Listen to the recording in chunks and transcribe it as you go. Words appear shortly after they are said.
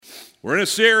We're in a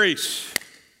series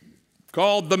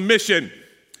called The Mission.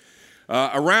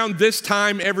 Around this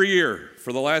time every year,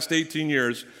 for the last 18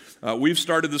 years, we've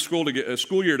started the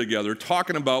school year together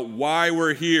talking about why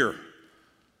we're here.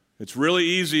 It's really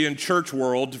easy in church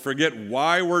world to forget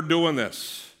why we're doing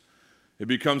this. It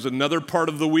becomes another part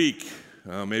of the week.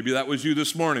 Maybe that was you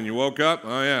this morning. You woke up,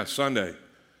 oh yeah, Sunday.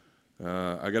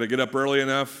 I got to get up early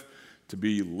enough to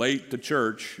be late to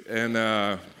church,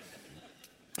 and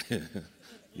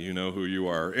you know who you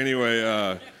are. Anyway,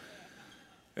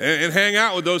 and hang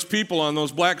out with those people on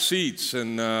those black seats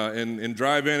and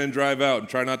drive in and drive out and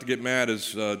try not to get mad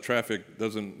as traffic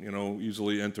doesn't,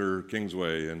 easily enter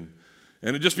Kingsway. And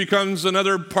it just becomes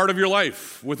another part of your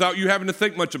life without you having to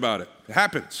think much about it. It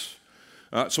happens.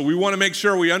 So we want to make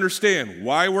sure we understand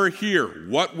why we're here,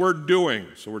 what we're doing.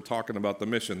 So we're talking about the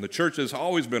mission. The church has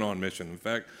always been on mission. In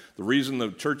fact, the reason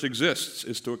the church exists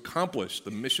is to accomplish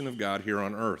the mission of God here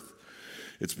on earth.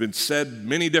 It's been said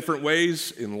many different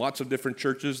ways in lots of different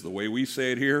churches. The way we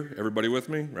say it here, everybody with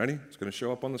me? Ready? It's going to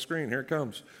show up on the screen. Here it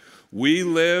comes. We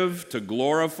live to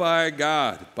glorify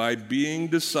God by being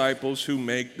disciples who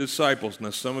make disciples. Now,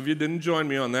 some of you didn't join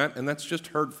me on that, and that's just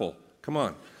hurtful. Come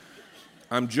on.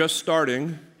 I'm just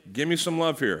starting. Give me some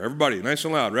love here. Everybody, nice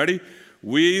and loud. Ready?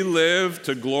 We live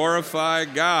to glorify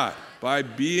God by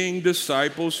being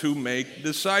disciples who make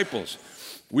disciples.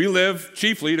 We live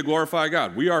chiefly to glorify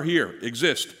God. We are here,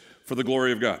 exist for the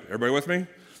glory of God. Everybody with me?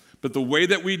 But the way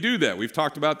that we do that, we've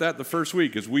talked about that the first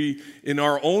week, is we, in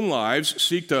our own lives,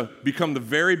 seek to become the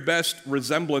very best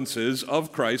resemblances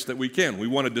of Christ that we can. We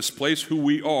want to displace who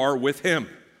we are with Him,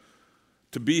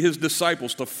 to be His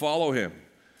disciples, to follow Him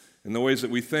in the ways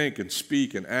that we think and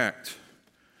speak and act.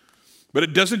 But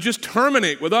it doesn't just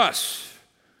terminate with us.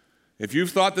 If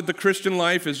you've thought that the Christian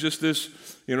life is just this,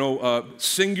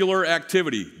 singular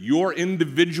activity, your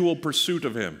individual pursuit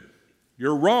of Him,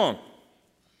 you're wrong.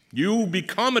 You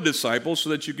become a disciple so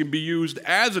that you can be used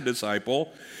as a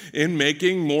disciple in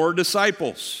making more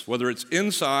disciples, whether it's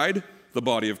inside the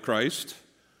body of Christ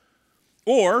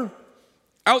or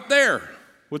out there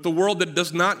with the world that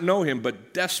does not know Him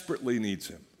but desperately needs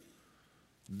Him.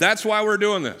 That's why we're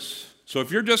doing this. So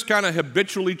if you're just kind of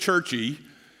habitually churchy,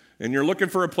 and you're looking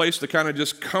for a place to kind of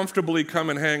just comfortably come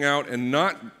and hang out and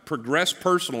not progress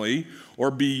personally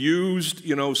or be used,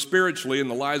 spiritually in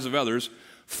the lives of others,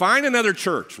 find another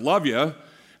church. Love you.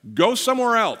 Go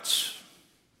somewhere else.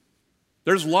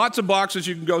 There's lots of boxes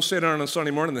you can go sit on a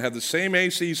Sunday morning that have the same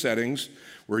AC settings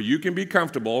where you can be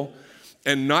comfortable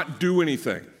and not do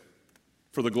anything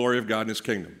for the glory of God and His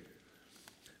kingdom.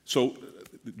 So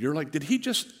you're like, did he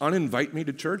just uninvite me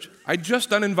to church? I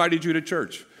just uninvited you to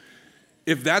church.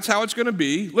 If that's how it's going to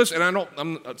be, listen,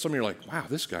 some of you are like, wow,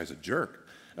 this guy's a jerk.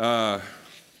 I'm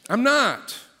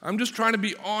not. I'm just trying to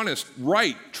be honest,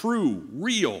 right, true,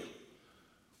 real.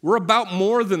 We're about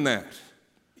more than that.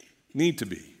 Need to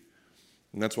be.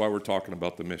 And that's why we're talking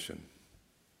about the mission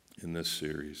in this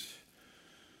series.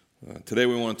 Today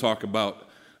we want to talk about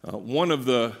one of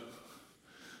the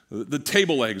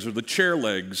table legs or the chair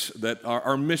legs that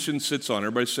our mission sits on.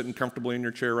 Everybody sitting comfortably in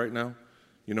your chair right now?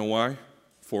 You know why?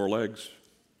 4 legs.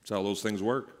 That's how those things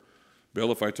work.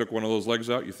 Bill, if I took one of those legs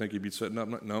out, you think you'd be sitting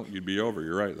up? No, you'd be over.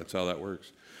 You're right. That's how that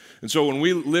works. And so when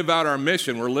we live out our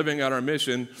mission, we're living out our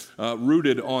mission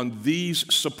rooted on these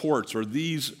supports or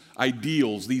these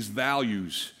ideals, these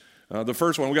values. The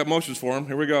first one, we got motions for them.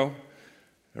 Here we go.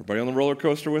 Everybody on the roller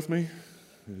coaster with me?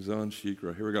 Who's on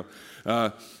Shikra? Here we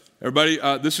go. Everybody,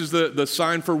 this is the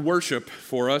sign for worship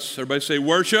for us. Everybody say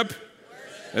worship.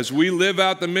 As we live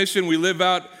out the mission, we live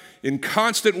out in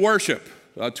constant worship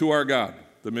to our God,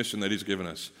 the mission that He's given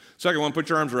us. Second one, put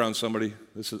your arms around somebody.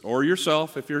 Or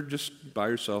yourself if you're just by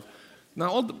yourself.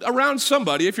 Now, around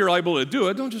somebody if you're able to do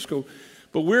it. Don't just go.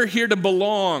 But we're here to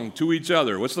belong to each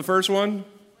other. What's the first one?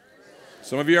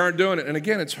 Some of you aren't doing it. And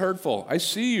again, it's hurtful. I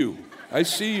see you. I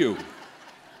see you.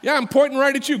 Yeah, I'm pointing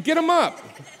right at you. Get them up.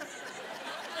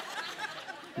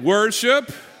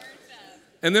 Worship.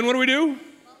 And then what do?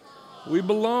 We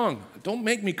belong. Don't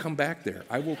make me come back there.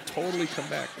 I will totally come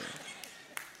back there.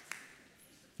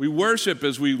 We worship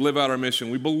as we live out our mission.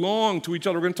 We belong to each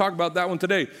other. We're going to talk about that one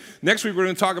today. Next week, we're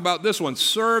going to talk about this one,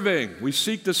 serving. We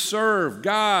seek to serve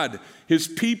God, His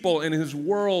people, and His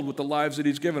world with the lives that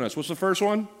He's given us. What's the first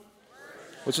one?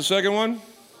 What's the second one?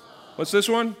 What's this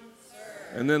one?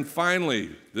 And then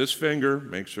finally, this finger,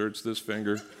 make sure it's this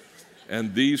finger,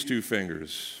 and these 2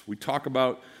 fingers. We talk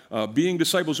about being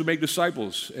disciples who make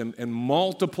disciples and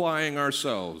multiplying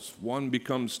ourselves. 1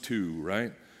 becomes 2,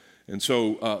 right? And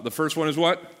so the first one is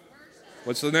what?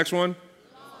 What's the next one?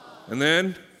 And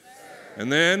then?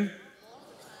 And then?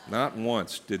 Not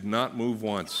once. Did not move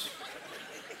once.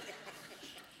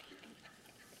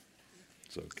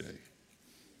 It's okay.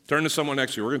 Turn to someone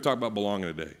next to you. We're going to talk about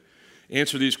belonging today.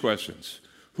 Answer these questions.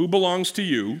 Who belongs to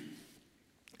you,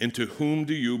 and to whom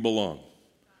do you belong?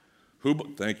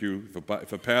 Thank you.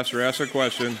 If a pastor asks a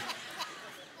question,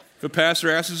 asks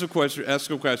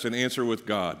a question, answer with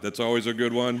God. That's always a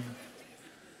good one.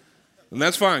 And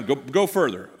that's fine. Go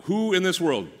further. Who in this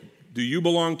world do you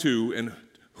belong to, and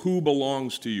who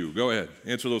belongs to you? Go ahead.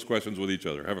 Answer those questions with each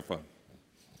other. Have fun.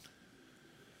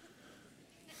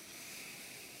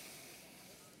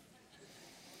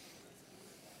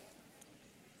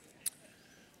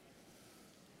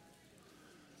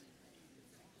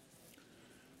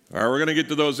 All right, we're going to get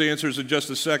to those answers in just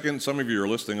a second. Some of you are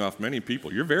listing off many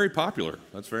people. You're very popular.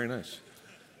 That's very nice.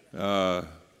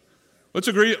 Let's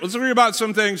agree about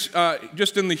some things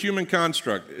just in the human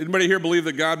construct. Anybody here believe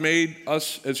that God made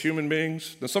us as human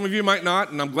beings? Now, some of you might not,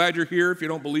 and I'm glad you're here if you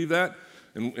don't believe that.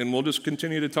 And we'll just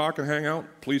continue to talk and hang out.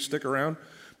 Please stick around.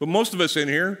 But most of us in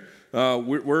here,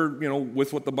 we're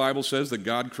with what the Bible says, that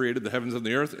God created the heavens and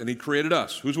the earth, and He created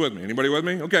us. Who's with me? Anybody with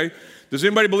me? Okay. Does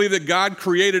anybody believe that God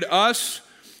created us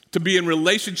to be in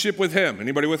relationship with Him?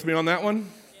 Anybody with me on that one?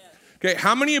 Yes. Okay,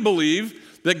 how many of you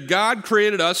believe that God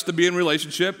created us to be in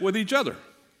relationship with each other?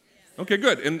 Yes. Okay,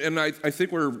 good. And I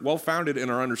think we're well-founded in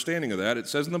our understanding of that. It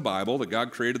says in the Bible that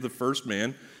God created the first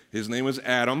man. His name was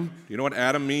Adam. You know what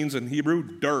Adam means in Hebrew?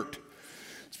 Dirt.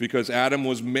 It's because Adam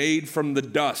was made from the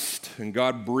dust, and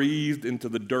God breathed into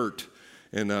the dirt,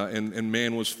 and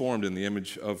man was formed in the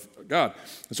image of God.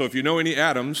 And so if you know any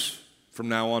Adams, from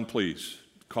now on, please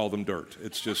call them dirt.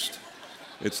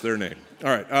 It's their name. All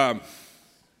right.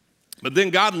 But then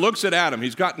God looks at Adam.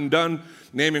 He's gotten done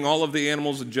naming all of the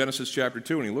animals in Genesis chapter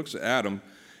 2, and He looks at Adam,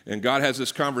 and God has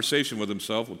this conversation with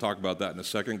Himself. We'll talk about that in a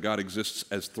second. God exists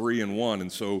as three in one,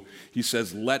 and so He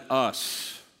says, let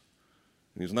us.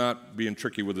 And He's not being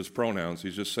tricky with His pronouns.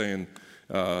 He's just saying,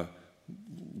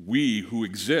 we who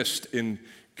exist in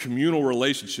communal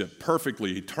relationship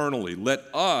perfectly, eternally, let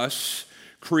us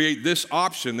create this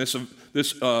option, this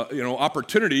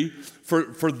opportunity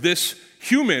for this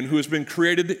human who has been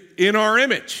created in our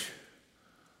image.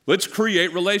 Let's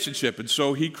create relationship. And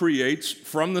so He creates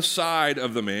from the side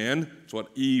of the man, that's what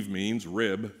Eve means,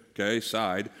 rib, okay,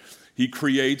 side. He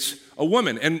creates a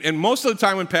woman. And most of the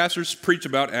time when pastors preach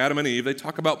about Adam and Eve, they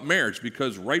talk about marriage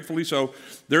because rightfully so,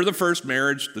 they're the first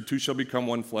marriage, the two shall become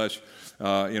one flesh,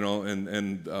 and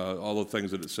all the things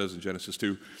that it says in Genesis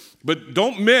 2. But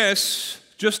don't miss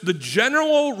just the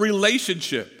general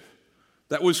relationship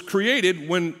that was created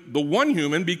when the one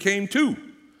human became two.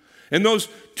 And those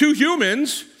two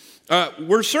humans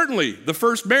were certainly the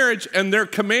first marriage, and their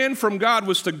command from God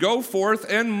was to go forth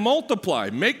and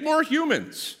multiply, make more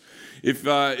humans.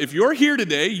 If you're here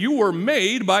today, you were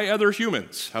made by other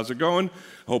humans. How's it going?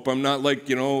 Hope I'm not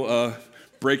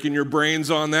breaking your brains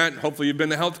on that. Hopefully you've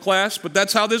been to health class, but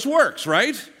that's how this works,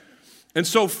 right? And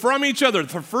so from each other,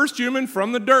 the first human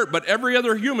from the dirt, but every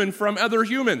other human from other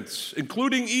humans,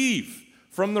 including Eve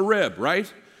from the rib,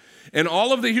 right? And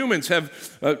all of the humans have,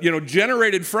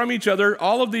 generated from each other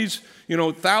all of these,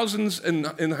 thousands and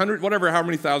hundreds, whatever, how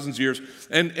many thousands of years.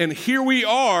 And here we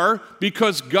are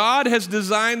because God has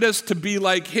designed us to be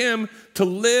like Him, to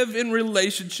live in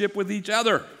relationship with each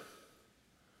other.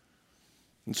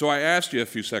 And so I asked you a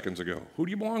few seconds ago, who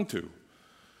do you belong to?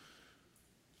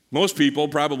 Most people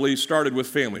probably started with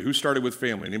family. Who started with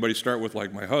family? Anybody start with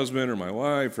like my husband or my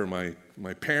wife or my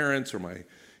parents or my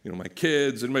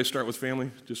kids? Anybody start with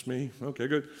family? Just me? Okay,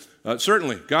 good.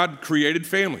 Certainly, God created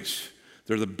families.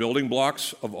 They're the building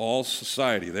blocks of all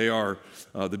society. They are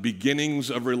the beginnings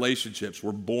of relationships.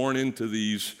 We're born into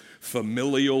these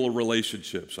familial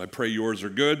relationships. I pray yours are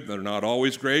good. They're not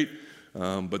always great,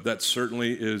 but that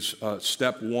certainly is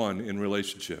step one in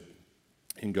relationship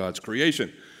in God's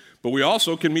creation. But we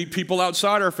also can meet people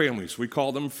outside our families. We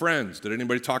call them friends. Did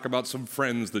anybody talk about some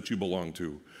friends that you belong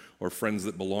to, or friends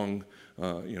that belong,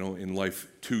 in life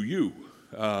to you?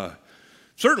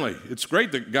 Certainly, it's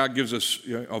great that God gives us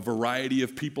a variety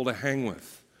of people to hang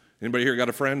with. Anybody here got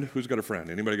a friend? Who's got a friend?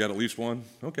 Anybody got at least one?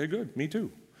 Okay, good. Me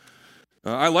too.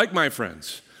 I like my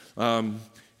friends.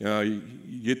 You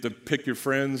get to pick your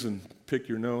friends and pick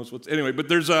your nose. But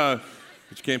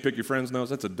you can't pick your friend's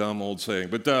nose. That's a dumb old saying.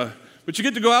 But you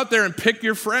get to go out there and pick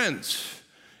your friends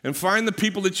and find the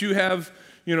people that you have,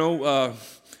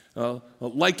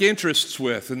 like interests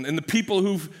with, and the people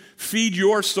who feed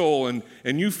your soul and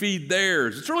you feed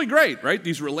theirs. It's really great, right?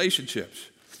 These relationships.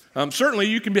 Certainly,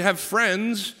 you can have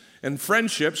friends and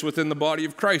friendships within the body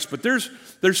of Christ, but there's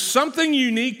something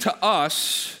unique to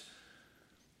us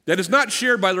that is not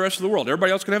shared by the rest of the world.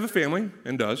 Everybody else can have a family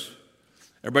and does.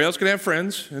 Everybody else can have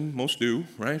friends, and most do,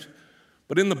 right?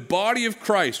 But in the body of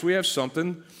Christ, we have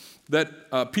something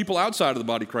that people outside of the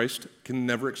body of Christ can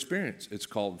never experience. It's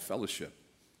called fellowship.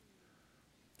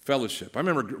 Fellowship. I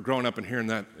remember growing up and hearing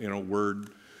that,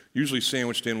 word, usually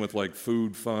sandwiched in with like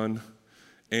food, fun,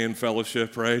 and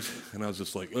fellowship, right? And I was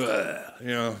just like,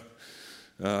 ugh,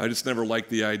 I just never liked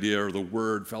the idea or the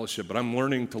word fellowship, but I'm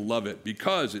learning to love it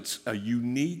because it's a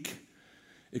unique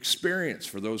experience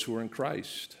for those who are in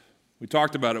Christ. We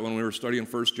talked about it when we were studying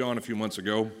 1 John a few months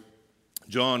ago.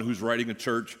 John, who's writing a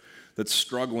church that's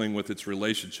struggling with its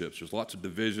relationships. There's lots of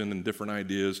division and different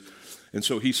ideas. And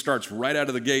so he starts right out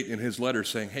of the gate in his letter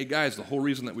saying, hey guys, the whole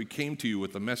reason that we came to you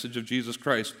with the message of Jesus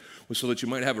Christ was so that you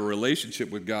might have a relationship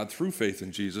with God through faith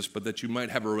in Jesus, but that you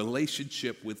might have a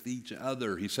relationship with each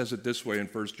other. He says it this way in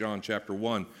 1 John chapter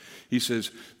 1. He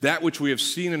says, that which we have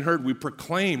seen and heard we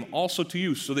proclaim also to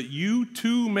you, so that you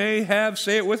too may have,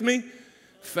 say it with me,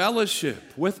 fellowship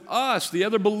with us, the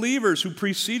other believers who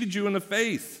preceded you in the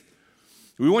faith.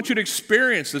 We want you to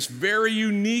experience this very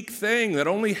unique thing that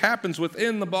only happens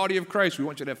within the body of Christ. We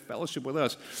want you to have fellowship with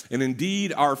us. And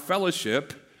indeed, our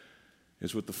fellowship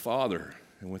is with the Father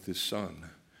and with His Son,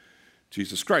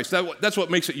 Jesus Christ. That's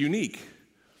what makes it unique.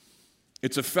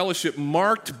 It's a fellowship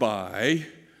marked by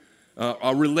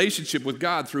a relationship with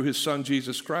God through His Son,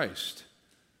 Jesus Christ.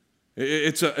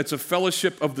 It's a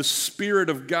fellowship of the Spirit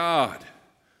of God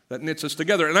that knits us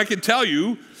together. And I can tell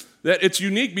you that it's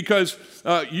unique because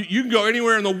you can go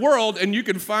anywhere in the world and you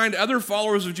can find other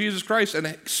followers of Jesus Christ and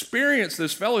experience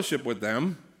this fellowship with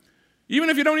them, even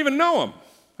if you don't even know them.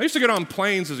 I used to get on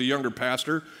planes as a younger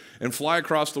pastor and fly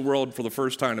across the world for the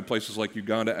first time to places like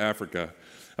Uganda, Africa.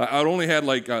 I'd only had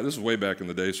this is way back in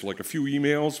the day, so like a few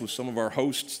emails with some of our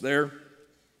hosts there.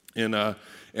 And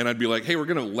I'd be like, hey, we're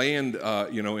going to land in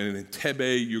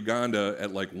Entebbe, Uganda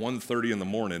at like 1:30 in the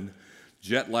morning,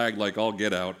 jet lagged like all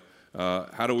get out.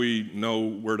 How do we know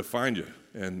where to find you?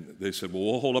 And they said, well,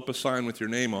 we'll hold up a sign with your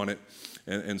name on it.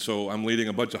 And so I'm leading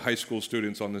a bunch of high school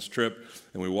students on this trip,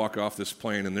 and we walk off this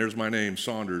plane, and there's my name,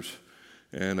 Saunders.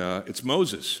 And it's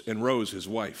Moses and Rose, his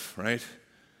wife, right?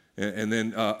 And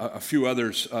then a few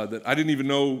others that I didn't even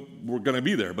know were going to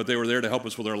be there, but they were there to help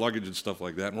us with our luggage and stuff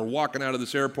like that. And we're walking out of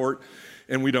this airport,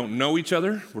 and we don't know each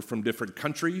other. We're from different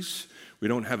countries. We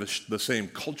don't have the same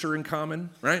culture in common,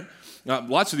 right?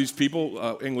 Lots of these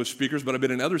people, English speakers, but I've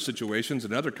been in other situations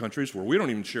in other countries where we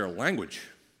don't even share a language.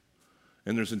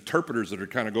 And there's interpreters that are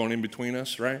kind of going in between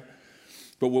us, right?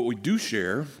 But what we do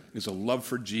share is a love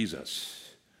for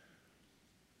Jesus.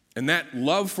 And that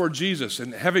love for Jesus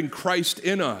and having Christ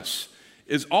in us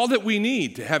is all that we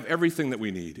need to have everything that we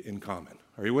need in common.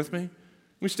 Are you with me?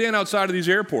 We stand outside of these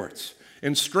airports,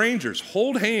 and strangers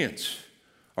hold hands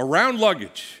around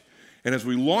luggage. And as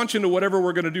we launch into whatever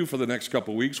we're going to do for the next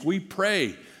couple weeks, we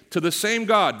pray to the same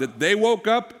God that they woke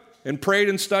up and prayed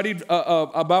and studied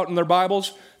about in their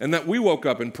Bibles, and that we woke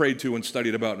up and prayed to and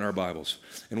studied about in our Bibles.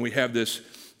 And we have this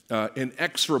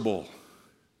inexorable,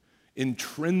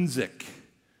 intrinsic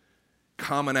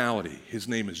commonality. His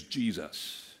name is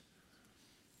Jesus.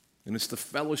 And it's the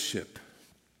fellowship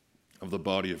of the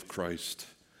body of Christ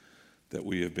that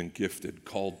we have been gifted,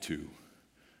 called to,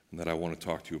 and that I want to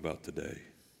talk to you about today.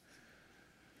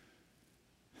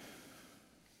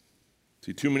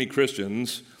 See, too many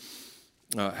Christians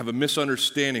have a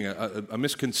misunderstanding, a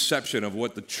misconception of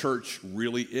what the church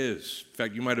really is. In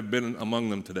fact, you might have been among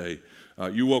them today.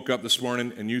 You woke up this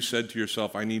morning and you said to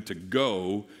yourself, I need to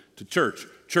go to church.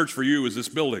 Church for you is this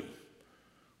building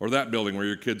or that building where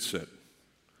your kids sit.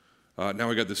 Now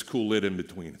we got this cool lid in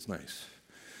between. It's nice.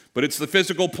 But it's the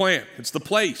physical plant. It's the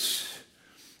place.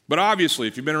 But obviously,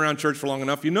 if you've been around church for long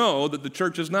enough, you know that the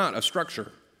church is not a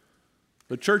structure.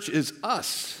 The church is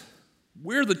us.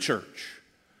 We're the church.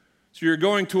 So you're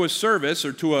going to a service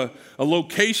or to a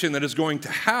location that is going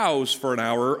to house for an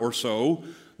hour or so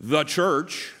the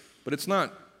church, but it's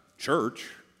not church.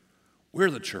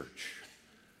 We're the church.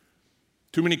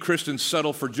 Too many Christians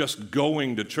settle for just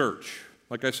going to church.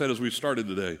 Like I said as we started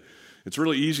today, it's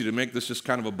really easy to make this just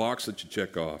kind of a box that you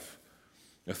check off,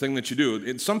 a thing that you do.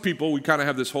 And some people, we kind of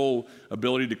have this whole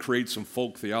ability to create some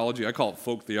folk theology. I call it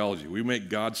folk theology. We make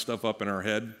God stuff up in our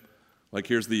head. Like,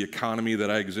 here's the economy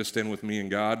that I exist in with me and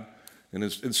God.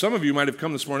 And some of you might have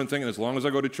come this morning thinking, as long as I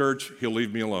go to church, He'll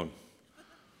leave me alone.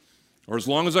 Or as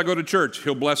long as I go to church,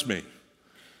 He'll bless me.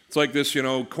 It's like this,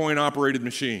 coin-operated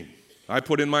machine. I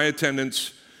put in my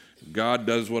attendance, God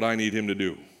does what I need Him to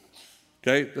do.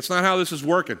 Okay? That's not how this is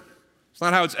working. It's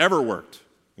not how it's ever worked,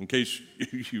 in case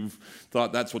you've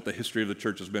thought that's what the history of the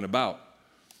church has been about.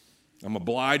 I'm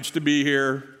obliged to be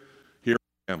here. Here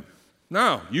I am.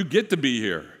 No, you get to be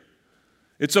here.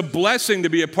 It's a blessing to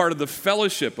be a part of the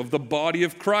fellowship of the body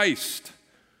of Christ.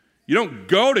 You don't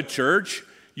go to church,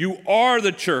 you are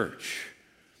the church.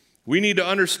 We need to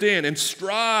understand and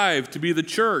strive to be the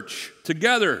church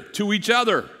together, to each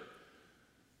other,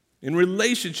 in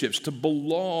relationships, to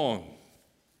belong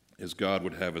as God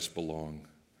would have us belong.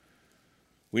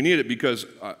 We need it because,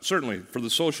 certainly, for the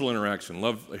social interaction.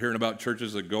 Love hearing about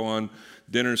churches that go on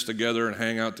dinners together and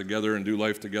hang out together and do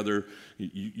life together.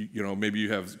 You know, maybe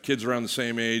you have kids around the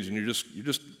same age and you're just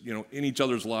in each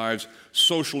other's lives,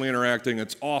 socially interacting.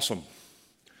 It's awesome.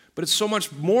 But it's so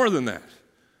much more than that.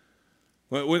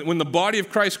 When the body of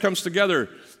Christ comes together,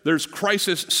 there's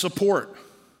crisis support.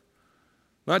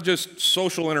 Not just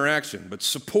social interaction, but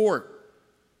support.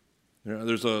 You know,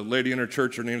 there's a lady in her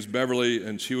church, her name's Beverly,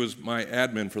 and she was my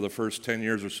admin for the first 10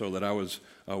 years or so that I was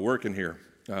working here.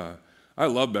 I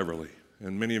love Beverly,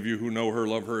 and many of you who know her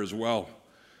love her as well.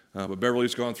 But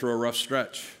Beverly's gone through a rough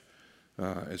stretch.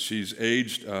 As she's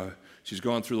aged, she's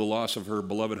gone through the loss of her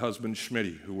beloved husband,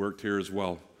 Schmitty, who worked here as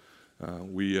well.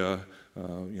 We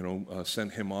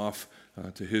sent him off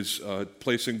to his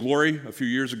place in glory a few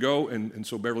years ago, and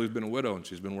so Beverly's been a widow, and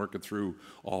she's been working through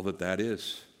all that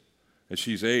is. As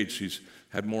she's aged, she's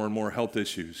had more and more health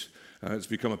issues. It's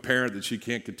become apparent that she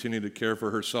can't continue to care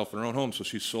for herself in her own home, so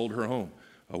she sold her home,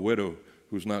 a widow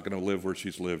who's not going to live where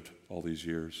she's lived all these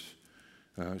years.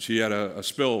 She had a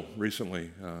spill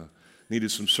recently,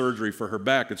 needed some surgery for her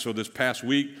back, and so this past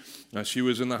week, she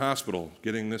was in the hospital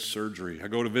getting this surgery. I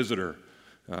go to visit her.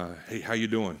 Hey, how you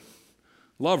doing?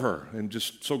 Love her, and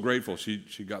just so grateful.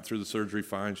 She got through the surgery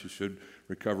fine. She should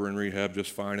recover in rehab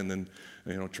just fine, and then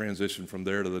transition from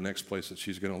there to the next place that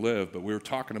she's going to live. But we were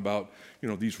talking about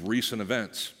these recent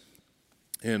events,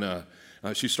 and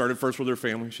she started first with her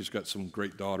family. She's got some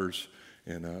great daughters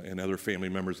and other family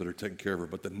members that are taking care of her.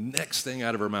 But the next thing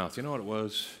out of her mouth, you know what it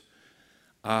was?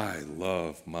 I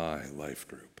love my life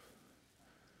group.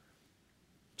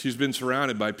 She's been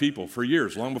surrounded by people for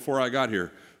years, long before I got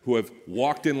here, who have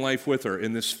walked in life with her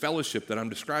in this fellowship that I'm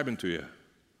describing to you.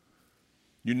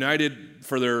 United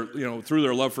for their, through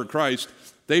their love for Christ,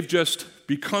 they've just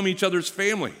become each other's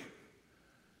family.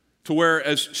 To where,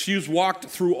 as she's walked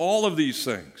through all of these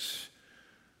things,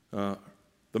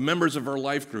 the members of her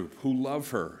life group who love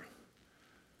her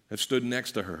have stood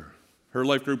next to her. Her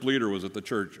life group leader was at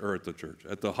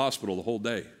the hospital the whole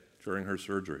day during her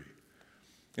surgery.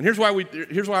 And here's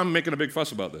why I'm making a big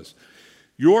fuss about this.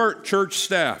 Your church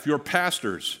staff, your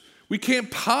pastors, we can't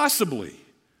possibly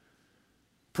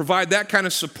provide that kind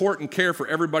of support and care for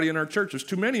everybody in our church. There's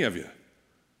too many of you.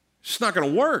 It's just not going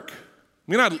to work.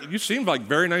 I mean, you seem like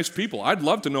very nice people. I'd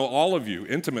love to know all of you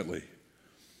intimately.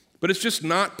 But it's just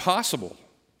not possible,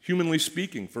 humanly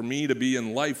speaking, for me to be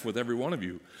in life with every one of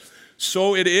you.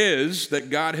 So it is that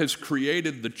God has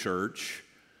created the church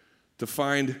to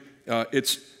find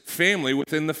its family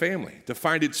within the family, to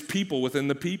find its people within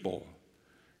the people,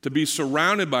 to be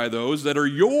surrounded by those that are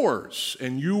yours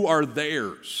and you are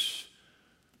theirs.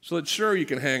 So that sure, you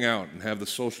can hang out and have the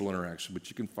social interaction, but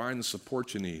you can find the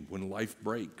support you need when life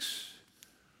breaks.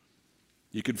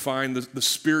 You can find the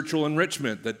spiritual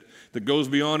enrichment that goes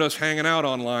beyond us hanging out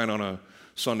online on a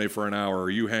Sunday for an hour or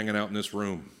you hanging out in this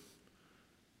room.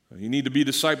 You need to be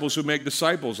disciples who make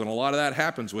disciples, and a lot of that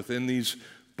happens within these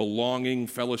belonging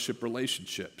fellowship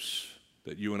relationships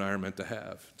that you and I are meant to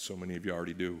have. So many of you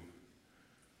already do.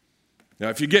 Now,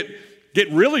 if you get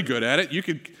really good at it, you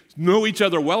could know each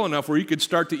other well enough where you could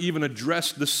start to even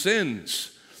address the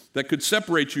sins that could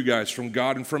separate you guys from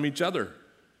God and from each other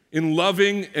in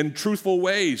loving and truthful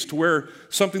ways, to where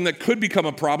something that could become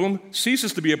a problem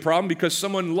ceases to be a problem because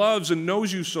someone loves and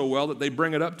knows you so well that they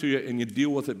bring it up to you and you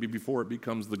deal with it before it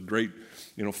becomes the great,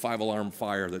 5-alarm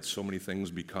fire that so many things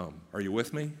become. Are you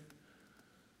with me?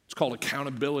 It's called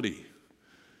accountability.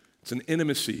 It's an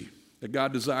intimacy that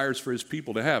God desires for his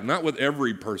people to have, not with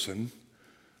every person,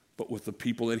 but with the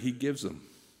people that he gives them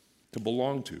to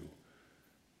belong to,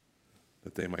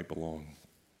 that they might belong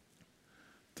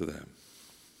to them.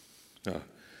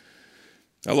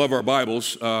 I love our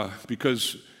Bibles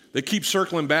because they keep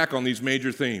circling back on these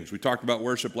major themes. We talked about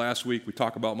worship last week. We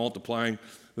talked about multiplying.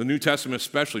 The New Testament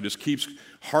especially just keeps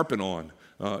harping on,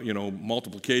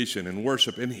 multiplication and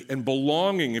worship and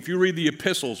belonging. If you read the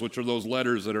epistles, which are those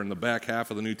letters that are in the back half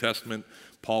of the New Testament,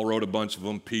 Paul wrote a bunch of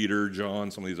them, Peter,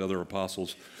 John, some of these other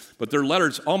apostles. But they're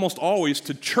letters almost always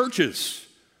to churches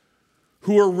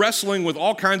who are wrestling with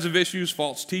all kinds of issues,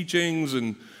 false teachings,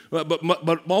 but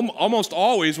almost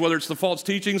always, whether it's the false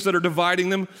teachings that are dividing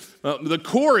them, the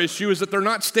core issue is that they're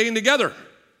not staying together.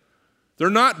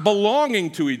 They're not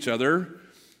belonging to each other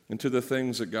and to the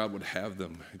things that God would have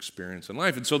them experience in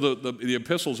life. And so the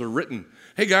epistles are written,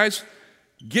 hey guys,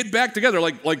 get back together,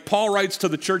 like Paul writes to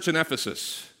the church in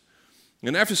Ephesus.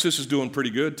 And Ephesus is doing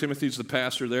pretty good. Timothy's the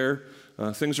pastor there.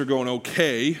 Things are going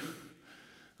okay.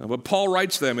 But Paul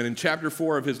writes them, and in chapter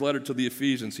 4 of his letter to the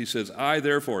Ephesians, he says, I,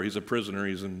 therefore, he's a prisoner,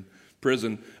 he's in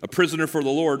prison, a prisoner for the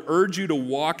Lord, urge you to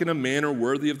walk in a manner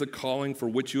worthy of the calling for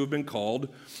which you have been called.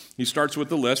 He starts with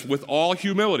the list, with all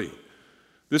humility.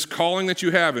 This calling that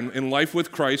you have in life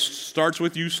with Christ starts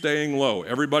with you staying low.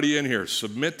 Everybody in here,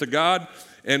 submit to God,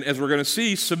 and as we're going to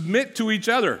see, submit to each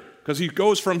other, because he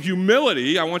goes from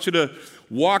humility, I want you to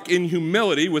walk in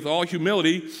humility, with all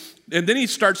humility, and then he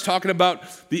starts talking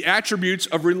about the attributes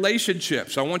of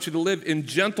relationships. I want you to live in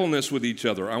gentleness with each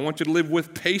other. I want you to live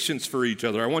with patience for each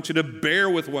other. I want you to bear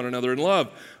with one another in love.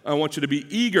 I want you to be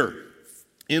eager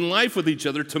in life with each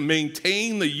other to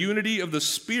maintain the unity of the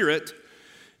Spirit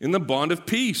in the bond of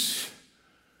peace.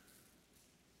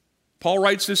 Paul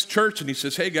writes this church and he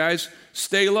says, hey guys,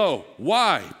 stay low.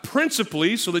 Why?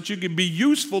 Principally so that you can be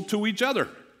useful to each other.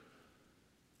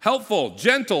 Helpful,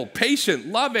 gentle, patient,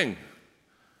 loving.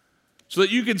 So that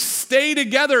you can stay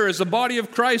together as the body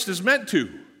of Christ is meant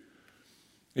to,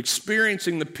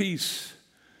 experiencing the peace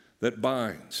that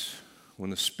binds when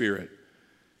the Spirit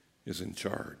is in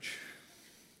charge.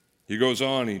 He goes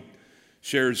on, he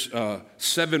shares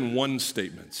 7 one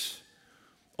statements,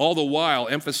 all the while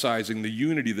emphasizing the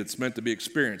unity that's meant to be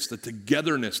experienced, the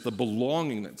togetherness, the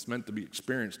belonging that's meant to be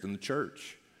experienced in the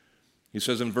church. He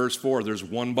says in verse 4, there's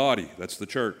one body, that's the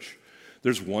church.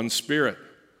 There's one Spirit,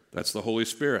 that's the Holy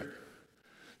Spirit.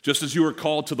 Just as you are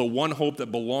called to the one hope that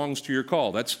belongs to your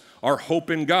call. That's our hope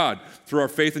in God. Through our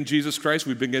faith in Jesus Christ,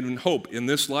 we've been given hope in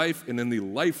this life and in the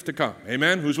life to come.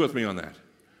 Amen? Who's with me on that?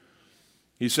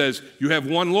 He says, you have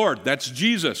one Lord. That's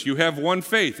Jesus. You have one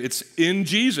faith. It's in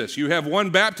Jesus. You have one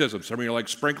baptism. Some of you are like,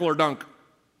 sprinkle or dunk.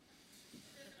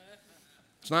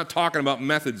 It's not talking about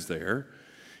methods there.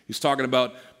 He's talking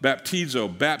about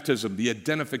baptizo, baptism, the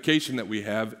identification that we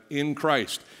have in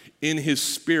Christ. In his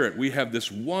Spirit, we have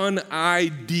this one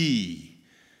ID.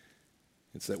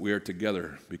 It's that we are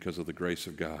together because of the grace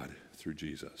of God through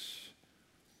Jesus.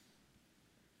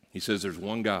 He says there's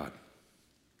one God.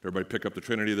 Everybody pick up the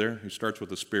Trinity there? He starts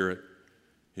with the Spirit.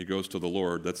 He goes to the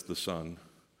Lord, that's the Son.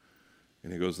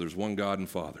 And he goes, there's one God and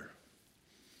Father.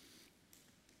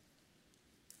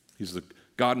 He's the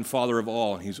God and Father of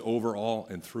all, and he's over all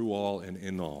and through all and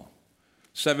in all.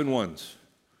 7 ones.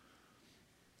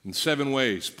 In 7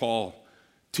 ways, Paul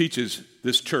teaches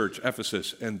this church,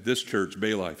 Ephesus, and this church,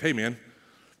 Bay Life. Hey, man,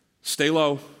 stay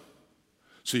low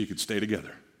so you can stay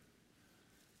together.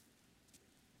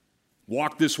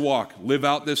 Walk this walk, live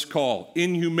out this call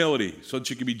in humility so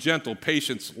that you can be gentle,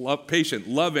 patient,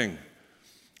 loving,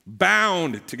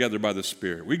 bound together by the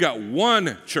Spirit. We got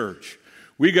one church.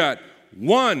 We got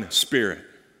one Spirit,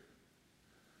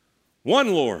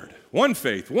 one Lord, one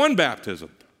faith, one baptism,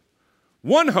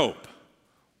 one hope.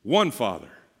 One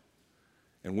Father,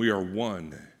 and we are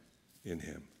one in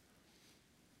him.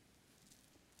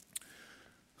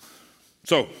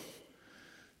 So,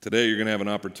 today you're going to have an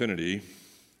opportunity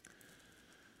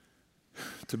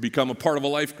to become a part of a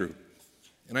life group.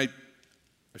 And I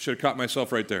should have caught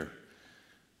myself right there.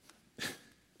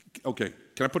 Okay,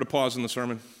 can I put a pause in the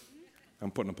sermon? I'm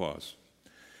putting a pause.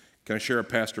 Can I share a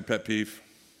pastor pet peeve?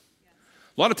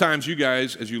 A lot of times you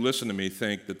guys, as you listen to me,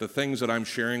 think that the things that I'm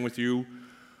sharing with you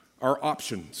are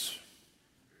options.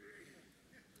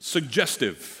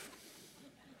 Suggestive.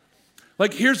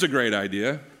 Like, here's a great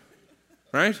idea,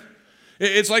 right?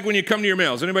 It's like when you come to your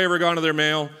mail. Has anybody ever gone to their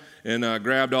mail and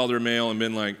grabbed all their mail and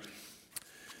been like,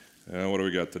 what do we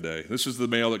got today? This is the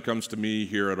mail that comes to me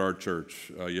here at our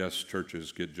church. Yes,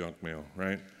 churches get junk mail,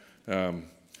 right?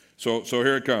 So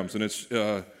here it comes, and it's,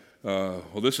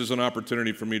 well, this is an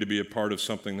opportunity for me to be a part of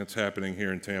something that's happening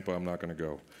here in Tampa. I'm not going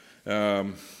to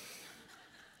go.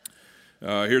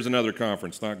 Here's another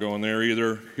conference. Not going there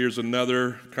either. Here's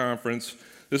another conference.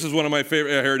 This is one of my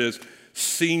favorite. Here it is.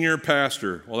 Senior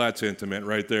pastor. Well, that's intimate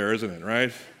right there, isn't it,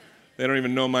 right? They don't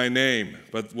even know my name.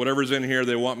 But whatever's in here,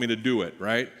 they want me to do it,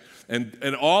 right?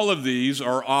 And all of these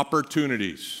are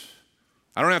opportunities.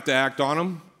 I don't have to act on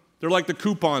them. They're like the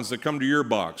coupons that come to your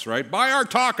box, right? Buy our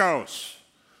tacos.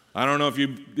 I don't know if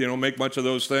you make much of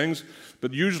those things,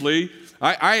 but usually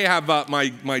I have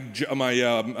my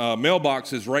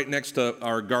mailbox is right next to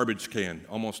our garbage can,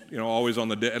 almost always on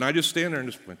the day, and I just stand there and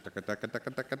just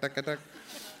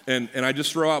and I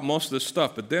just throw out most of this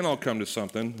stuff. But then I'll come to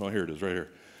something. Well, here it is, right here.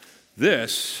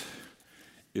 This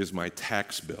is my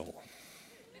tax bill.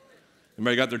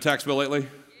 Anybody got their tax bill lately?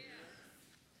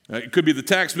 It could be the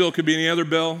tax bill, it could be any other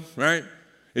bill, right?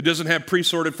 It doesn't have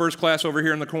pre-sorted first class over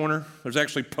here in the corner. There's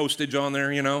actually postage on there,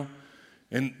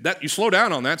 And that you slow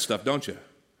down on that stuff, don't you?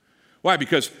 Why?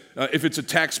 Because if it's a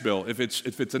tax bill, if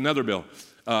it's another bill,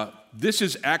 this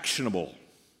is actionable.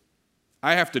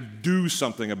 I have to do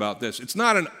something about this. It's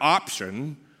not an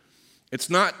option. It's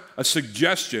not a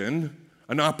suggestion,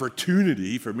 an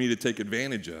opportunity for me to take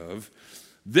advantage of.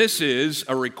 This is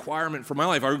a requirement for my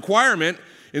life, a requirement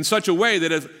in such a way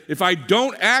that if I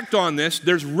don't act on this,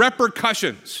 there's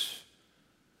repercussions.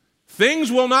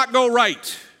 Things will not go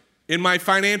right in my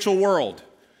financial world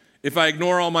if I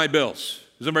ignore all my bills.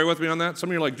 Is everybody with me on that? Some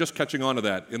of you are like just catching on to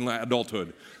that in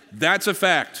adulthood. That's a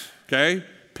fact, okay?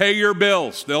 Pay your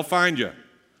bills. They'll find you.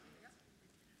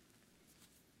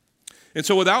 And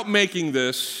so without making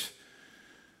this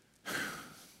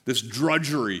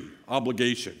drudgery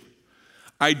obligation,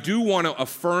 I do want to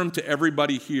affirm to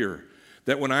everybody here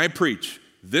that when I preach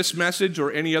this message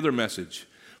or any other message,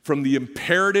 from the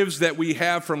imperatives that we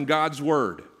have from God's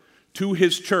Word to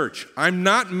His church, I'm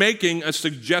not making a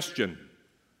suggestion.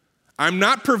 I'm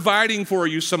not providing for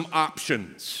you some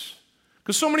options.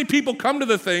 Because so many people come to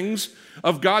the things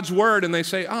of God's Word and they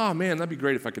say, oh man, that'd be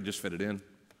great if I could just fit it in.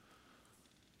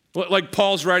 Like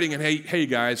Paul's writing, and hey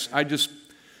guys,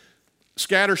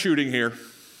 scatter shooting here.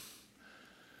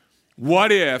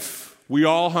 What if we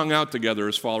all hung out together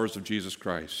as followers of Jesus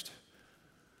Christ?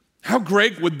 How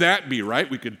great would that be, right?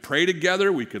 We could pray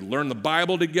together, we could learn the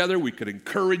Bible together, we could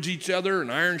encourage each other,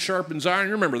 and iron sharpens iron.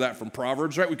 You remember that from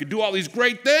Proverbs, right? We could do all these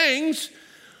great things.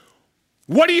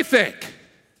 What do you think? Do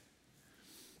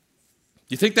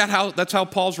you think that's how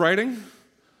Paul's writing?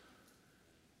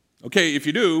 Okay, if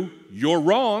you do, you're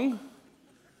wrong.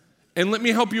 And let me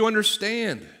help you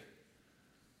understand.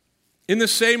 In the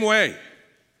same way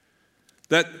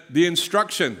that the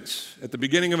instructions at the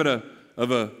beginning of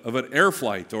an air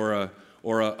flight or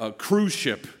a cruise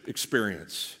ship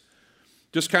experience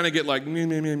just kind of get like,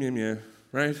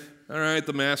 right? All right,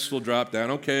 the masts will drop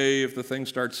down. Okay, if the thing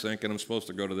starts sinking, I'm supposed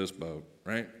to go to this boat,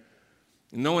 right?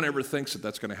 And no one ever thinks that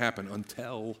that's going to happen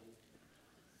until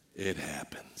it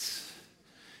happens.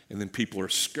 And then people are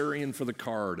scurrying for the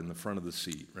card in the front of the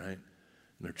seat, right? And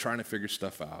they're trying to figure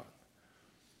stuff out.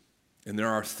 And there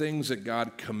are things that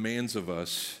God commands of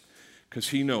us because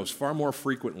He knows far more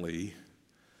frequently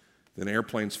than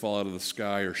airplanes fall out of the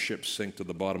sky or ships sink to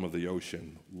the bottom of the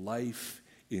ocean, life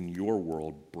in your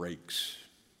world breaks.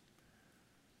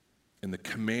 And the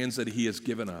commands that He has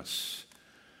given us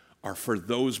are for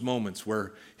those moments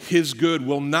where His good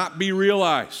will not be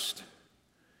realized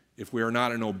if we are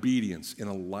not in obedience, in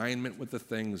alignment with the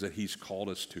things that He's called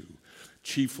us to,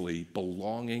 chiefly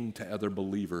belonging to other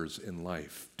believers in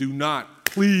life.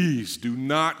 Please do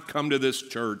not come to this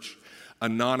church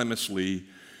anonymously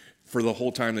for the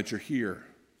whole time that you're here,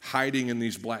 hiding in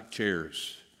these black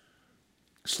chairs,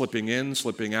 slipping in,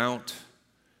 slipping out,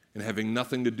 and having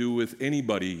nothing to do with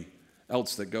anybody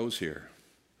else that goes here.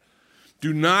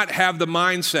 Do not have the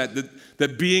mindset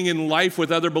that being in life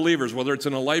with other believers, whether it's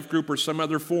in a life group or some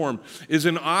other form, is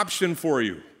an option for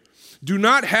you. Do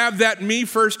not have that me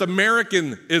first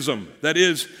Americanism that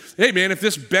is, hey man, if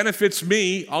this benefits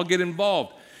me, I'll get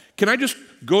involved. Can I just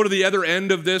go to the other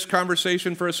end of this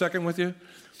conversation for a second with you?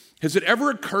 Has it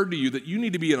ever occurred to you that you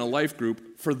need to be in a life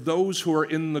group for those who are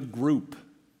in the group?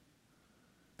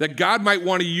 That God might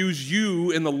want to use you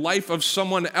in the life of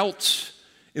someone else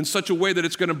in such a way that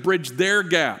it's going to bridge their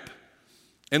gap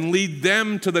and lead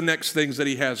them to the next things that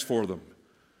He has for them.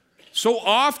 So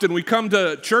often we come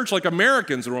to church like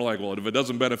Americans and we're like, well, if it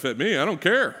doesn't benefit me, I don't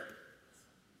care.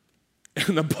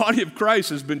 And the body of Christ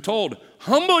has been told,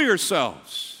 humble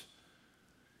yourselves.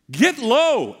 Get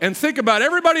low and think about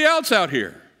everybody else out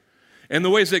here and the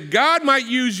ways that God might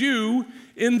use you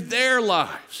in their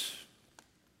lives.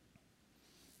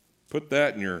 Put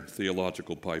that in your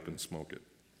theological pipe and smoke it.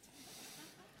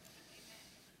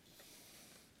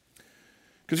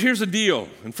 Because here's the deal.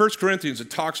 In 1 Corinthians, it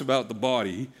talks about the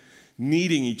body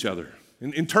needing each other.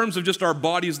 In terms of just our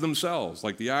bodies themselves.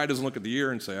 Like the eye doesn't look at the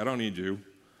ear and say, I don't need you.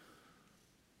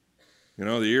 You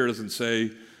know, the ear doesn't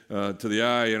say to the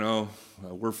eye,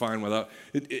 we're fine without.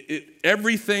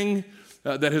 Everything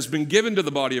that has been given to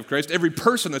the body of Christ, every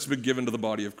person that's been given to the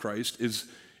body of Christ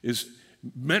is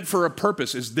meant for a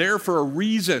purpose, is there for a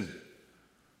reason.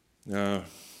 I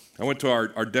went to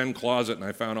our den closet and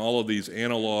I found all of these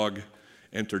analog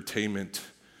entertainment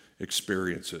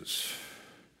experiences.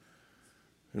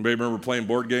 Anybody remember playing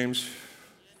board games?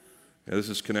 Yeah, this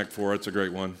is Connect 4. It's a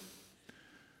great one.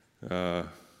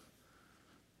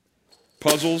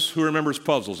 Puzzles. Who remembers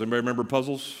puzzles? Anybody remember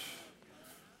puzzles?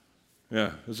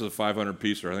 Yeah, this is a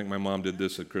 500-piecer. I think my mom did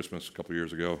this at Christmas a couple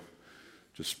years ago.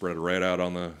 Just spread it right out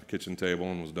on the kitchen table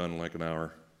and was done in like an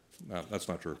hour. No, that's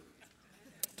not true.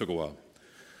 It took a while.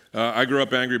 I grew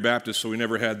up Angry Baptist, so we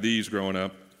never had these growing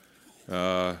up.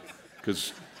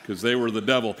 because they were the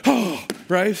devil,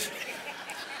 right?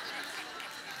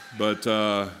 But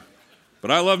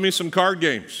I love me some card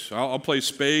games. I'll play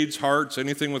spades, hearts,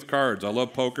 anything with cards. I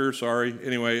love poker. Sorry.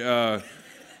 Anyway,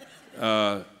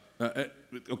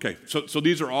 okay. So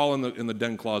these are all in the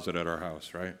den closet at our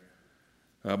house, right?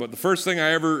 But the first thing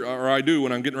I do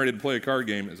when I'm getting ready to play a card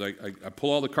game is I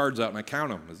pull all the cards out and I count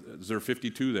them. Is there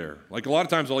 52 there? Like a lot of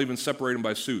times I'll even separate them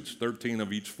by suits, 13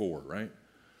 of each 4, right?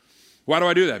 Why do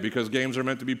I do that? Because games are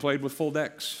meant to be played with full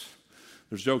decks.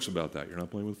 There's jokes about that. You're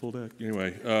not playing with full deck.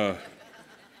 Anyway,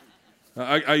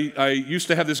 I used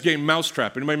to have this game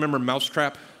Mousetrap. Anybody remember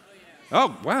Mousetrap?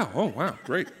 Oh, wow,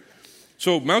 great.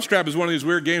 So Mousetrap is one of these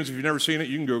weird games. If you've never seen it,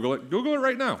 you can Google it. Google it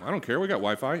right now. I don't care. We got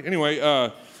Wi-Fi.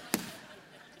 Anyway,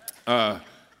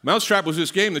 Mousetrap was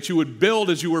this game that you would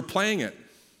build as you were playing it.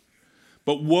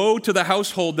 But woe to the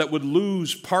household that would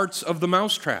lose parts of the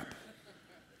mousetrap.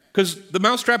 Because the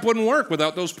mousetrap wouldn't work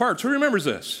without those parts. Who remembers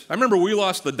this? I remember we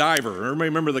lost the diver. Everybody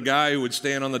remember the guy who would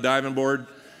stand on the diving board?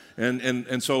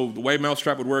 And so the way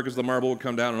mousetrap would work is the marble would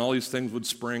come down and all these things would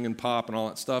spring and pop and all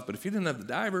that stuff. But if you didn't have the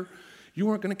diver, you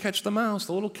weren't going to catch the mouse.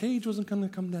 The little cage wasn't going to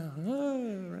come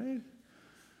down. Right?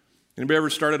 Anybody ever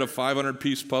started a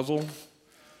 500-piece puzzle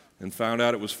and found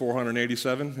out it was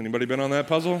 487? Anybody been on that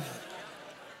puzzle?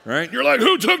 Right? You're like,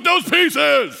 who took those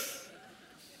pieces?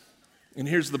 And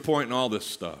here's the point in all this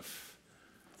stuff.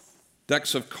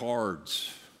 Decks of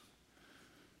cards,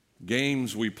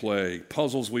 games we play,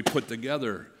 puzzles we put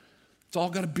together, it's all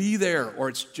got to be there or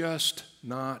it's just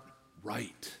not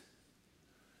right.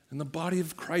 And the body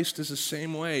of Christ is the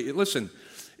same way. Listen,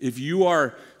 if you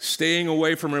are staying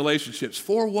away from relationships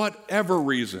for whatever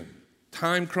reason,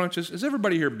 time crunches, is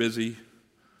everybody here busy?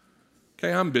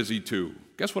 Okay, I'm busy too.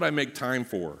 Guess what I make time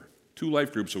for? 2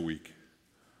 life groups a week.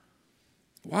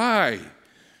 Why?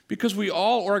 Because we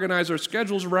all organize our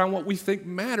schedules around what we think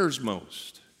matters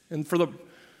most. And for the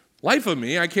life of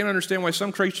me, I can't understand why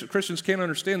some Christians can't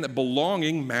understand that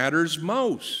belonging matters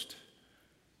most.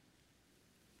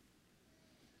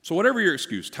 So whatever your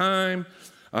excuse, time,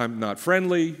 I'm not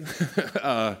friendly,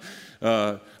 I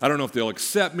don't know if they'll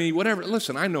accept me, whatever.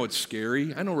 Listen, I know it's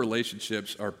scary. I know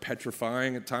relationships are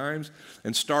petrifying at times,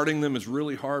 and starting them is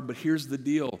really hard, but here's the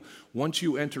deal. Once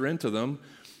you enter into them,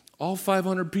 all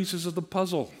 500 pieces of the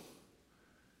puzzle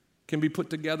can be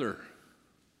put together.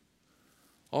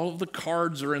 All of the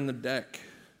cards are in the deck.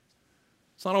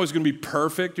 It's not always going to be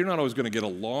perfect. You're not always going to get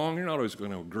along. You're not always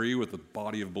going to agree with the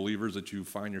body of believers that you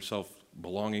find yourself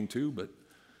belonging to, but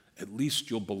at least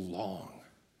you'll belong.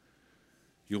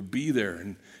 You'll be there.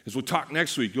 And as we'll talk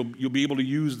next week, you'll be able to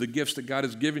use the gifts that God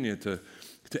has given you to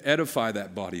edify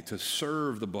that body, to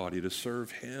serve the body, to serve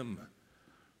Him.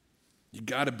 You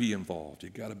got to be involved. You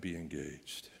got to be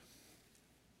engaged.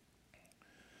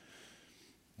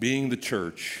 Being the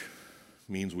church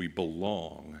means we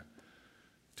belong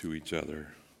to each other.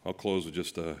 I'll close with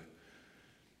just a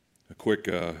quick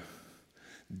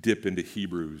dip into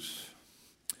Hebrews.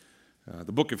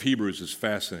 The book of Hebrews is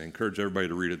fascinating. I encourage everybody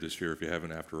to read it this year if you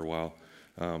haven't after a while.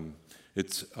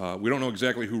 We don't know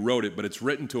exactly who wrote it, but it's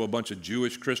written to a bunch of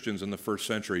Jewish Christians in the first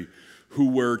century who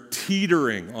were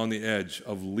teetering on the edge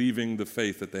of leaving the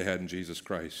faith that they had in Jesus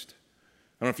Christ.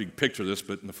 I don't know if you can picture this,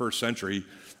 but in the first century,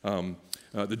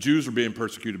 the Jews were being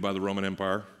persecuted by the Roman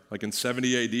Empire. Like in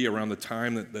 70 AD, around the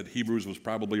time that Hebrews was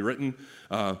probably written,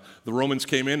 the Romans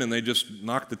came in and they just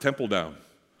knocked the temple down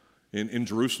in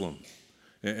Jerusalem,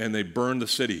 and they burned the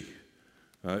city.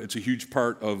 It's a huge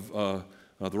part of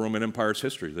the Roman Empire's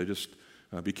history. They just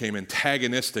became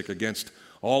antagonistic against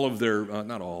all of their,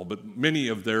 not all, but many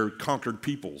of their conquered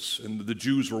peoples, and the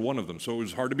Jews were one of them. So it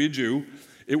was hard to be a Jew.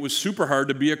 It was super hard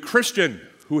to be a Christian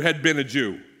who had been a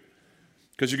Jew,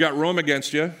 because you got Rome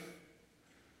against you,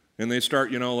 and they start,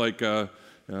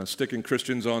 sticking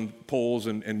Christians on poles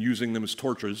and using them as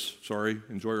torches. Sorry,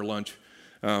 enjoy your lunch.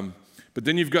 But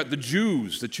then you've got the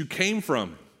Jews that you came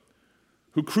from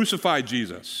who crucified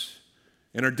Jesus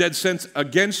and are dead set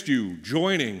against you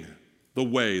joining the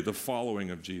way, the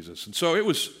following of Jesus. And so it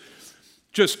was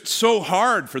just so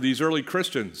hard for these early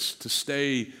Christians to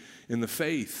stay in the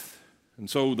faith. And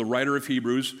so the writer of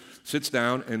Hebrews sits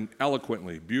down and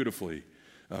eloquently, beautifully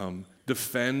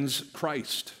defends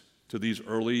Christ to these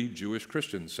early Jewish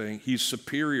Christians, saying he's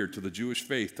superior to the Jewish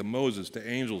faith, to Moses, to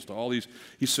angels, to all these.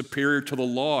 He's superior to the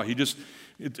law.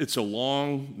 It's a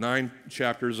long 9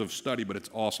 chapters of study, but it's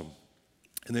awesome.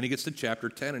 And then he gets to chapter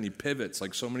 10 and he pivots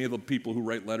like so many of the people who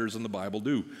write letters in the Bible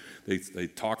do. They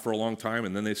talk for a long time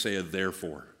and then they say a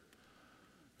therefore.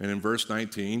 And in verse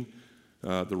 19,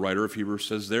 the writer of Hebrews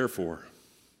says therefore.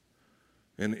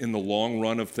 And in the long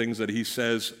run of things that he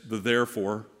says, the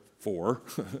therefore 4,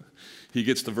 he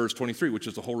gets to verse 23, which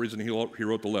is the whole reason he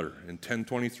wrote the letter. In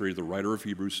 10:23, the writer of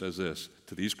Hebrews says this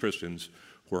to these Christians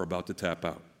who are about to tap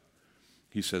out.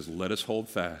 He says, let us hold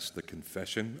fast the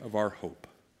confession of our hope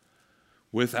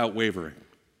without wavering,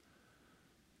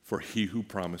 for he who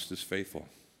promised is faithful.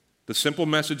 The simple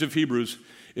message of Hebrews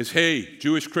is, hey,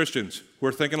 Jewish Christians who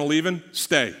are thinking of leaving,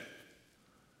 stay.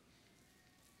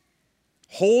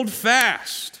 Hold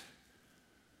fast.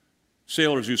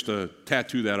 Sailors used to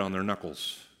tattoo that on their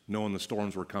knuckles, knowing the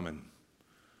storms were coming.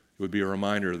 It would be a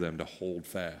reminder to them to hold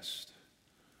fast.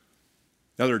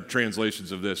 Other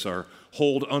translations of this are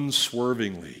hold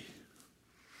unswervingly.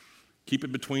 Keep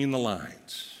it between the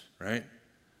lines, right?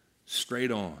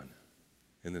 Straight on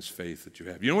in this faith that you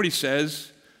have. You know what he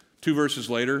says 2 verses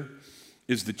later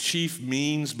is the chief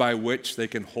means by which they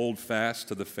can hold fast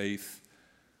to the faith,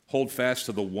 hold fast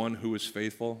to the one who is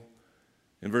faithful.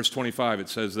 In verse 25 it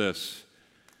says this,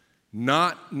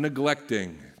 not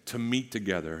neglecting to meet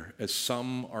together as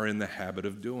some are in the habit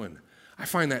of doing. I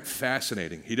find that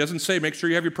fascinating. He doesn't say make sure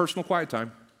you have your personal quiet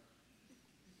time.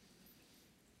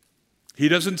 He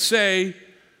doesn't say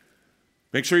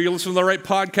make sure you listen to the right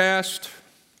podcast.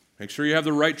 Make sure you have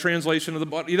the right translation of the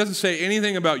Bible. He doesn't say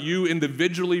anything about you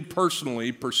individually,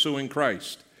 personally pursuing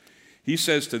Christ. He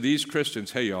says to these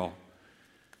Christians, hey, y'all,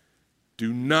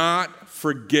 do not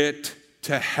forget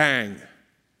to hang.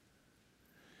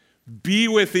 Be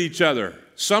with each other.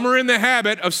 Some are in the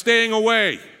habit of staying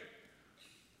away.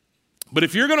 But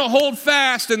if you're going to hold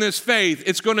fast in this faith,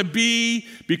 it's going to be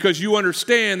because you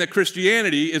understand that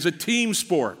Christianity is a team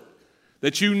sport,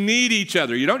 that you need each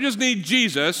other. You don't just need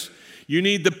Jesus, you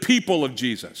need the people of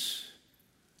Jesus.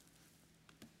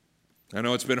 I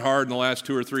know it's been hard in the last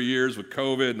 2 or 3 years with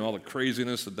COVID and all the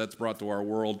craziness that's brought to our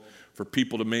world for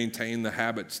people to maintain the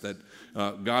habits that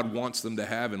God wants them to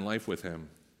have in life with Him.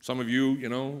 Some of you,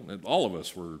 all of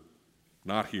us were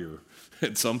not here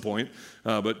at some point,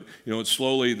 but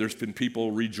slowly there's been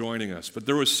people rejoining us. But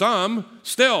there was some,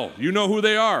 still, you know who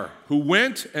they are, who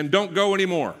went and don't go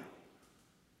anymore,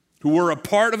 who were a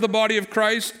part of the body of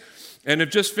Christ and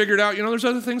have just figured out, there's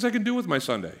other things I can do with my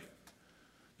Sunday.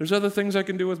 There's other things I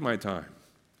can do with my time.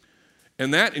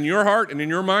 And that, in your heart and in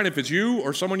your mind, if it's you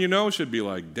or someone you know, should be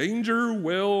like, Danger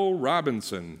Will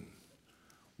Robinson.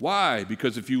 Why?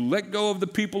 Because if you let go of the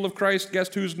people of Christ,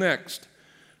 guess who's next?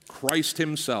 Christ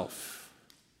Himself.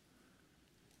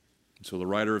 And so the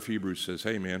writer of Hebrews says,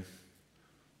 hey, man,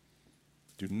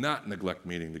 do not neglect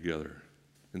meeting together.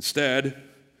 Instead,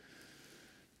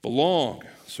 belong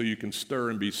so you can stir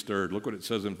and be stirred. Look what it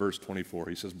says in verse 24.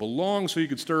 He says, belong so you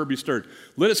can stir and be stirred.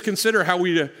 Let us consider how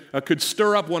we could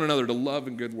stir up one another to love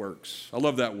and good works. I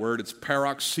love that word. It's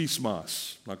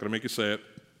paroxysmos. I'm not going to make you say it,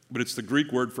 but it's the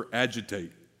Greek word for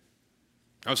agitate.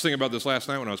 I was thinking about this last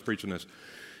night when I was preaching this.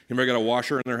 Anybody got a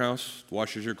washer in their house?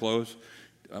 Washes your clothes?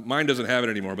 Mine doesn't have it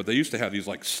anymore, but they used to have these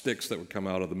like sticks that would come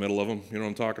out of the middle of them. You know what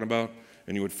I'm talking about?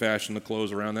 And you would fashion the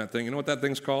clothes around that thing. You know what that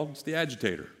thing's called? It's the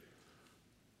agitator.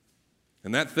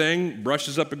 And that thing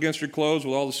brushes up against your clothes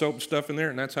with all the soap and stuff in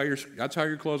there, and that's how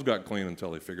your clothes got clean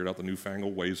until they figured out the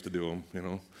newfangled ways to do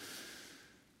them,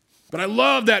 But I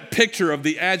love that picture of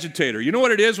the agitator. You know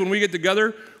what it is when we get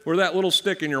together? We're that little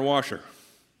stick in your washer.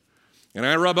 And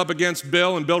I rub up against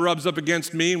Bill, and Bill rubs up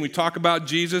against me, and we talk about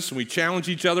Jesus, and we challenge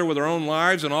each other with our own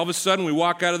lives, and all of a sudden we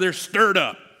walk out of there stirred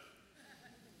up.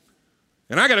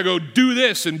 And I got to go do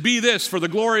this and be this for the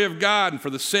glory of God and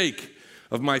for the sake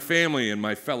of my family and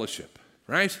my fellowship.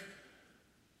 Right?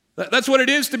 That's what it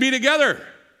is to be together.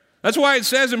 That's why it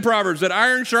says in Proverbs that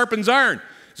iron sharpens iron.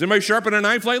 Has anybody sharpened a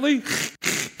knife lately?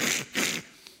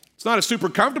 It's not a super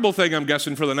comfortable thing, I'm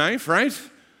guessing, for the knife, right?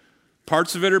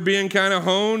 Parts of it are being kind of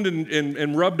honed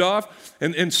and rubbed off.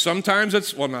 And sometimes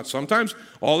not sometimes,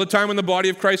 all the time when the body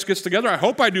of Christ gets together, I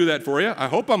hope I do that for you. I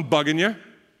hope I'm bugging you.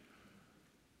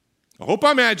 I hope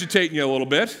I'm agitating you a little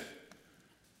bit.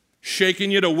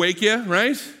 Shaking you to wake you,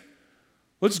 right?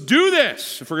 Let's do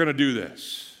this if we're going to do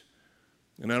this.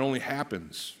 And that only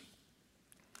happens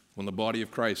when the body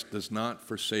of Christ does not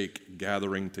forsake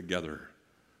gathering together,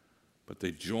 but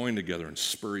they join together and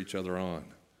spur each other on.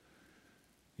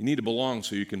 You need to belong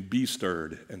so you can be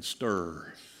stirred and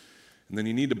stir. And then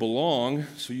you need to belong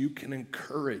so you can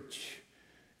encourage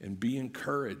and be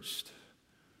encouraged.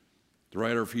 The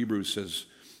writer of Hebrews says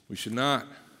we should not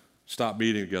stop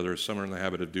meeting together as some are in the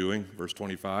habit of doing, verse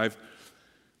 25.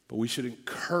 But we should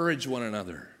encourage one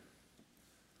another.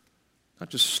 Not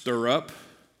just stir up,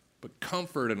 but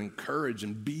comfort and encourage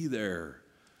and be there.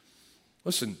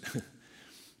 Listen,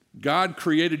 God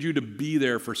created you to be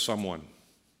there for someone.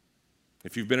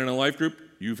 If you've been in a life group,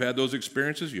 you've had those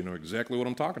experiences, you know exactly what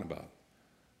I'm talking about.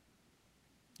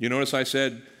 You notice I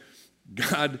said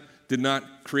God did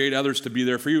not create others to be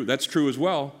there for you. That's true as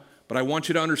well. But I want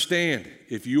you to understand,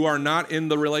 if you are not in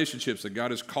the relationships that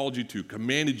God has called you to,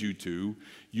 commanded you to,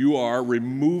 you are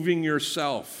removing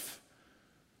yourself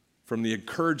from the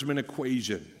encouragement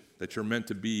equation that you're meant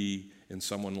to be in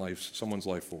someone's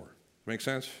life for. Make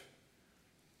sense?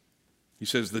 He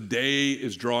says the day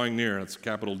is drawing near. That's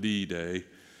capital D day.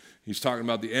 He's talking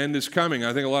about the end is coming.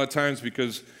 I think a lot of times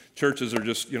because churches are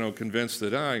just, convinced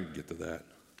that I can get to that.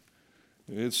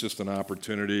 It's just an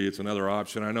opportunity. It's another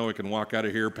option. I know I can walk out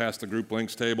of here past the group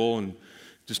links table and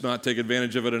just not take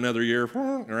advantage of it another year,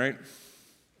 right?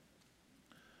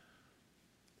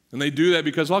 And they do that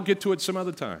because I'll get to it some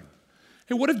other time.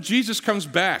 Hey, what if Jesus comes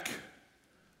back?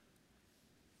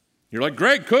 You're like,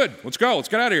 great, good. Let's go. Let's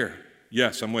get out of here.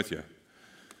 Yes, I'm with you.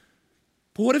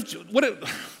 But what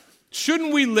if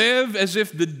shouldn't we live as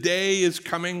if the day is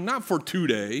coming, not for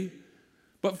today,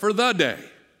 but for the day?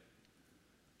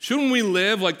 Shouldn't we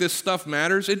live like this stuff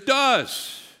matters? It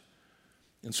does.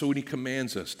 And so when he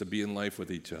commands us to be in life with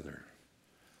each other,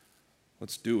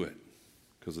 let's do it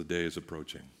because the day is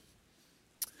approaching.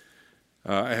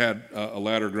 I had a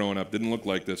ladder growing up. Didn't look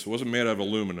like this. It wasn't made out of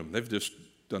aluminum. They've just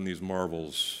done these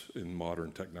marvels in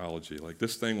modern technology. Like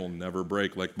this thing will never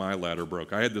break like my ladder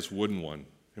broke. I had this wooden one.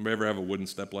 Anybody ever have a wooden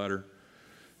step ladder?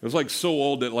 It was like so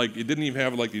old that like it didn't even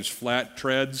have like these flat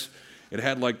treads. It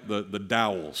had like the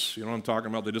dowels. You know what I'm talking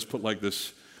about? They just put like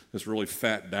this really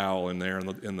fat dowel in there,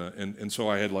 and so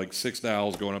I had like 6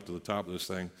 dowels going up to the top of this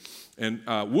thing. And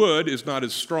wood is not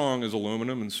as strong as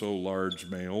aluminum, and so large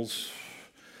males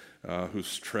who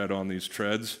tread on these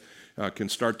treads can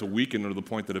start to weaken to the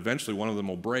point that eventually one of them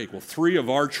will break. Well, 3 of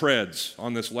our treads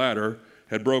on this ladder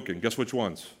had broken. Guess which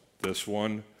ones? This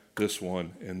one,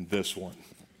 and this one.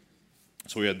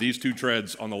 So we had these 2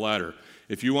 treads on the ladder.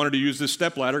 If you wanted to use this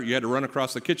step ladder, you had to run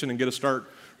across the kitchen and get a start,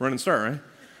 run and start, right?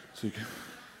 So you can,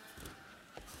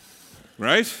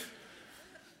 right?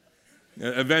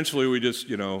 Eventually we just,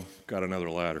 got another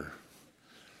ladder.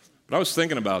 But I was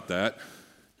thinking about that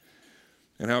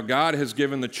and how God has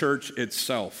given the church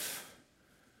itself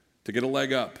to get a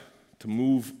leg up, to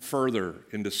move further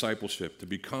in discipleship, to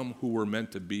become who we're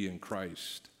meant to be in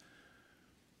Christ.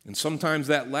 And sometimes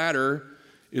that ladder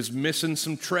is missing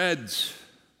some treads.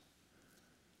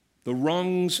 The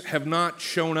rungs have not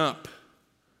shown up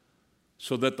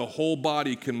so that the whole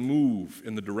body can move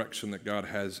in the direction that God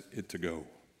has it to go.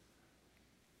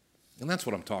 And that's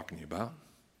what I'm talking to you about.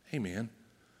 Hey, man,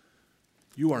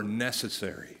 you are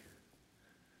necessary.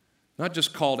 Not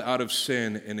just called out of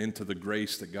sin and into the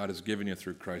grace that God has given you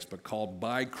through Christ, but called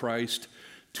by Christ,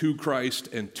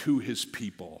 and to his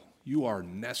people. You are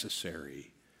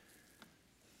necessary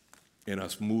in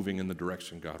us moving in the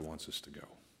direction God wants us to go.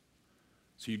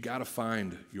 So you got to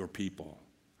find your people.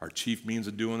 Our chief means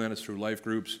of doing that is through life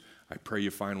groups. I pray you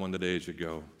find one today as you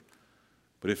go.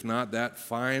 But if not that,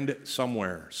 find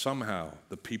somewhere, somehow,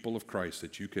 the people of Christ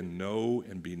that you can know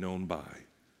and be known by,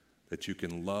 that you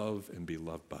can love and be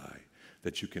loved by,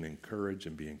 that you can encourage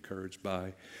and be encouraged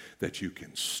by, that you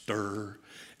can stir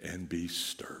and be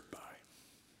stirred by.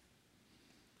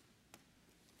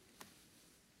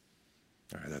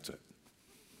 All right, that's it.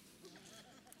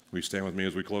 Will you stand with me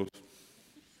as we close?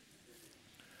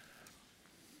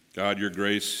 God, your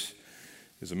grace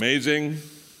is amazing.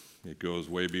 It goes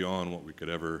way beyond what we could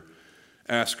ever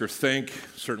ask or think,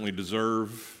 certainly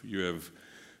deserve. You have,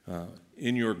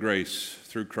 in your grace,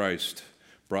 through Christ,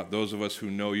 brought those of us who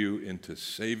know you into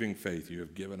saving faith. You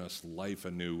have given us life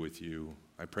anew with you.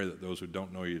 I pray that those who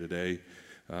don't know you today,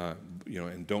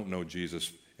 and don't know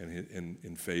Jesus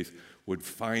in faith, would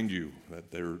find you,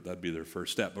 that'd be their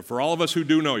first step. But for all of us who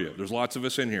do know you, there's lots of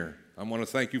us in here. I want to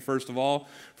thank you, first of all,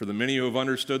 for the many who have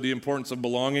understood the importance of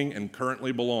belonging and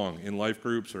currently belong in life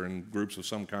groups or in groups of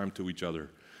some kind to each other.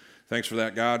 Thanks for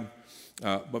that, God.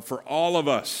 But for all of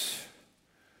us,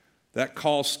 that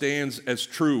call stands as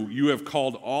true. You have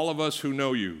called all of us who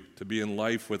know you to be in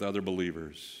life with other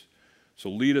believers. So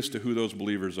lead us to who those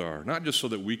believers are, not just so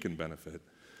that we can benefit,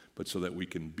 but so that we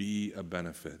can be a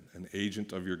benefit, an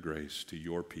agent of your grace to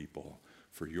your people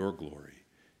for your glory.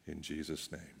 In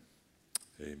Jesus' name,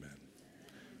 amen.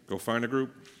 Go find a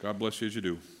group. God bless you as you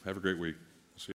do. Have a great week.